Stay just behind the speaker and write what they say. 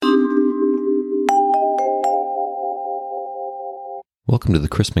Welcome to the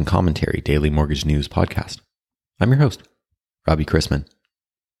Chrisman Commentary Daily Mortgage News Podcast. I'm your host, Robbie Chrisman.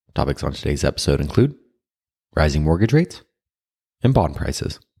 Topics on today's episode include rising mortgage rates and bond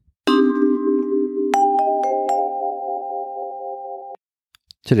prices.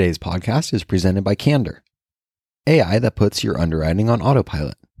 Today's podcast is presented by Candor, AI that puts your underwriting on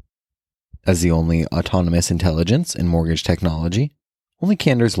autopilot. As the only autonomous intelligence in mortgage technology, only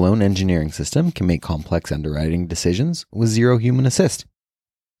Candor's loan engineering system can make complex underwriting decisions with zero human assist.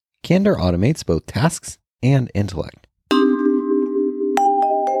 Candor automates both tasks and intellect.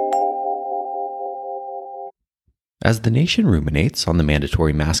 As the nation ruminates on the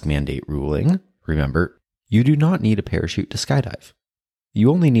mandatory mask mandate ruling, remember, you do not need a parachute to skydive.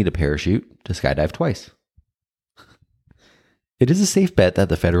 You only need a parachute to skydive twice. It is a safe bet that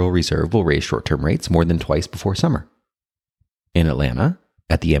the Federal Reserve will raise short-term rates more than twice before summer. In Atlanta,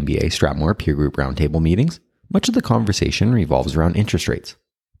 at the MBA Strathmore Peer Group Roundtable meetings, much of the conversation revolves around interest rates,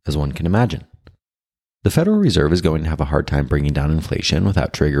 as one can imagine. The Federal Reserve is going to have a hard time bringing down inflation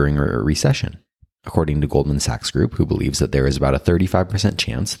without triggering a recession, according to Goldman Sachs Group, who believes that there is about a 35%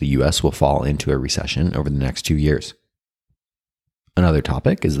 chance the U.S. will fall into a recession over the next 2 years. Another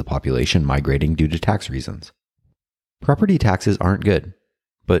topic is the population migrating due to tax reasons. Property taxes aren't good,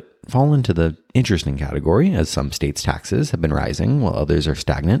 but fall into the interesting category as some states' taxes have been rising while others are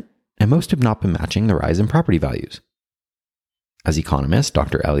stagnant, and most have not been matching the rise in property values. As economist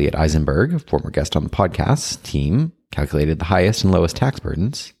Dr. Elliot Eisenberg, a former guest on the podcast, team calculated the highest and lowest tax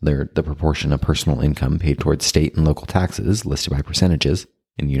burdens, the proportion of personal income paid towards state and local taxes listed by percentages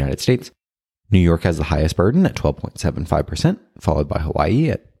in the United States. New York has the highest burden at 12.75%, followed by Hawaii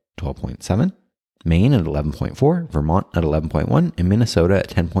at 12.7%. Maine at 11.4%, Vermont at 11.1%, and Minnesota at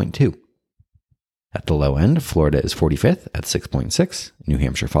 10.2%. At the low end, Florida is 45th at 6.6%, New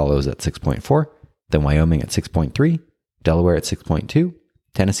Hampshire follows at 6.4%, then Wyoming at 6.3%, Delaware at 6.2%,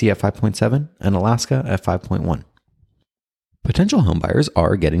 Tennessee at 5.7%, and Alaska at 5.1%. Potential homebuyers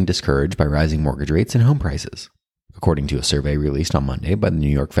are getting discouraged by rising mortgage rates and home prices, according to a survey released on Monday by the New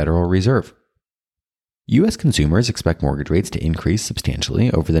York Federal Reserve. U.S. consumers expect mortgage rates to increase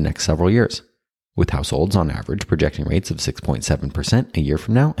substantially over the next several years, with households on average projecting rates of 6.7% a year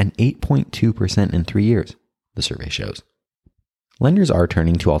from now and 8.2% in 3 years, the survey shows. Lenders are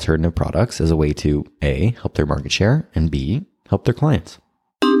turning to alternative products as a way to A, help their market share, and B, help their clients.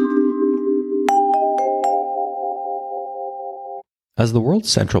 As the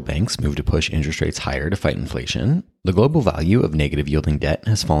world's central banks move to push interest rates higher to fight inflation, the global value of negative yielding debt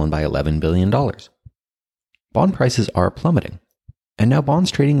has fallen by $11 billion. Bond prices are plummeting, and now bonds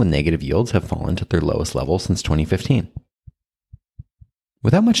trading with negative yields have fallen to their lowest level since 2015.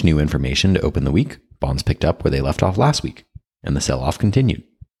 Without much new information to open the week, bonds picked up where they left off last week, and the sell-off continued.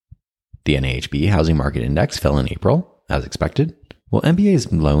 The NAHB Housing Market Index fell in April, as expected, while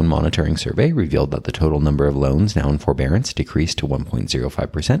MBA's loan monitoring survey revealed that the total number of loans now in forbearance decreased to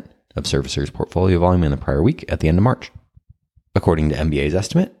 1.05% of servicers' portfolio volume in the prior week at the end of March. According to MBA's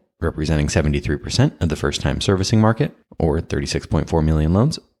estimate, representing 73% of the first-time servicing market, or 36.4 million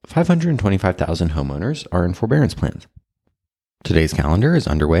loans, 525,000 homeowners are in forbearance plans. Today's calendar is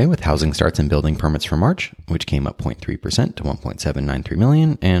underway with housing starts and building permits for March, which came up 0.3% to 1.793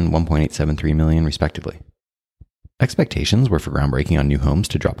 million and 1.873 million respectively. Expectations were for groundbreaking on new homes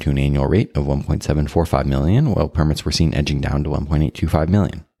to drop to an annual rate of 1.745 million, while permits were seen edging down to 1.825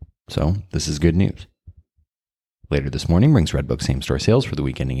 million. So this is good news. Later this morning brings Redbook same-store sales for the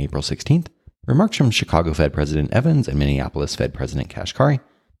week ending April 16th, remarks from Chicago Fed President Evans and Minneapolis Fed President Kashkari,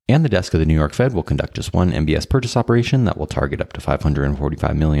 and the desk of the New York Fed will conduct just one MBS purchase operation that will target up to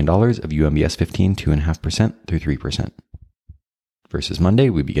 $545 million of UMBS 15 2.5% through 3%. Versus Monday,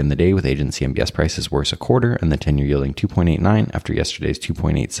 we begin the day with agency MBS prices worse a quarter and the 10-year yielding 2.89 after yesterday's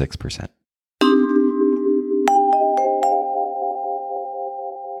 2.86%.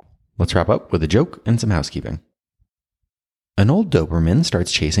 Let's wrap up with a joke and some housekeeping. An old Doberman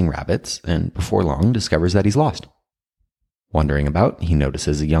starts chasing rabbits and before long discovers that he's lost. Wandering about, he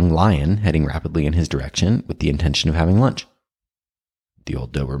notices a young lion heading rapidly in his direction with the intention of having lunch. The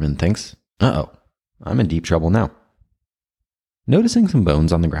old Doberman thinks, "Uh-oh, I'm in deep trouble now." Noticing some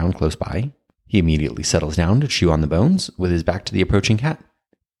bones on the ground close by, he immediately settles down to chew on the bones with his back to the approaching cat.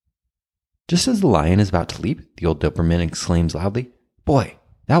 Just as the lion is about to leap, the old Doberman exclaims loudly, "Boy,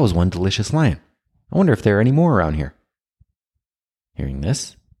 that was one delicious lion. I wonder if there are any more around here." Hearing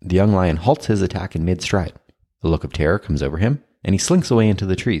this, the young lion halts his attack in mid-stride. A look of terror comes over him, and he slinks away into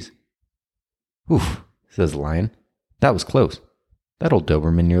the trees. "Oof," says the lion. "That was close. That old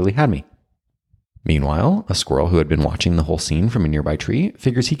Doberman nearly had me." Meanwhile, a squirrel who had been watching the whole scene from a nearby tree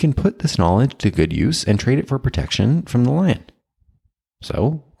figures he can put this knowledge to good use and trade it for protection from the lion.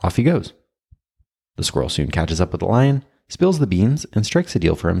 So off he goes. The squirrel soon catches up with the lion, spills the beans, and strikes a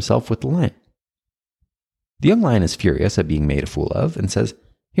deal for himself with the lion. The young lion is furious at being made a fool of and says,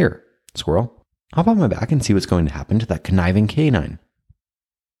 "Here, squirrel, hop on my back and see what's going to happen to that conniving canine."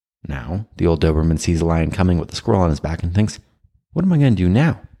 Now, the old Doberman sees the lion coming with the squirrel on his back and thinks, "What am I going to do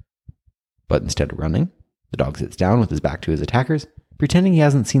now?" But instead of running, the dog sits down with his back to his attackers, pretending he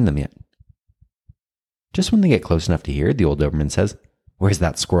hasn't seen them yet. Just when they get close enough to hear, the old Doberman says, "Where's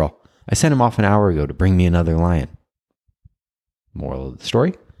that squirrel? I sent him off an hour ago to bring me another lion." Moral of the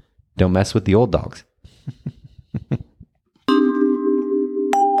story: don't mess with the old dogs.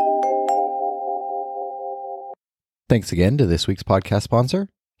 Thanks again to this week's podcast sponsor,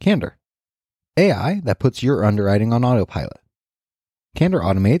 Candor, AI that puts your underwriting on autopilot. Candor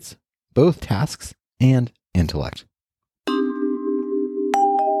automates both tasks and intellect.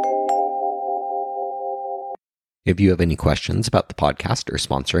 If you have any questions about the podcast or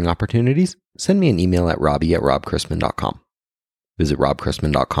sponsoring opportunities, send me an email at robbie@robchrisman.com. Visit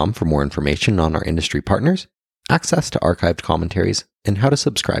robchrisman.com for more information on our industry partners, access to archived commentaries, and how to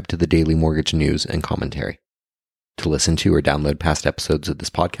subscribe to the daily mortgage news and commentary. To listen to or download past episodes of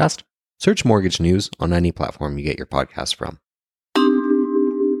this podcast, search Mortgage News on any platform you get your podcasts from.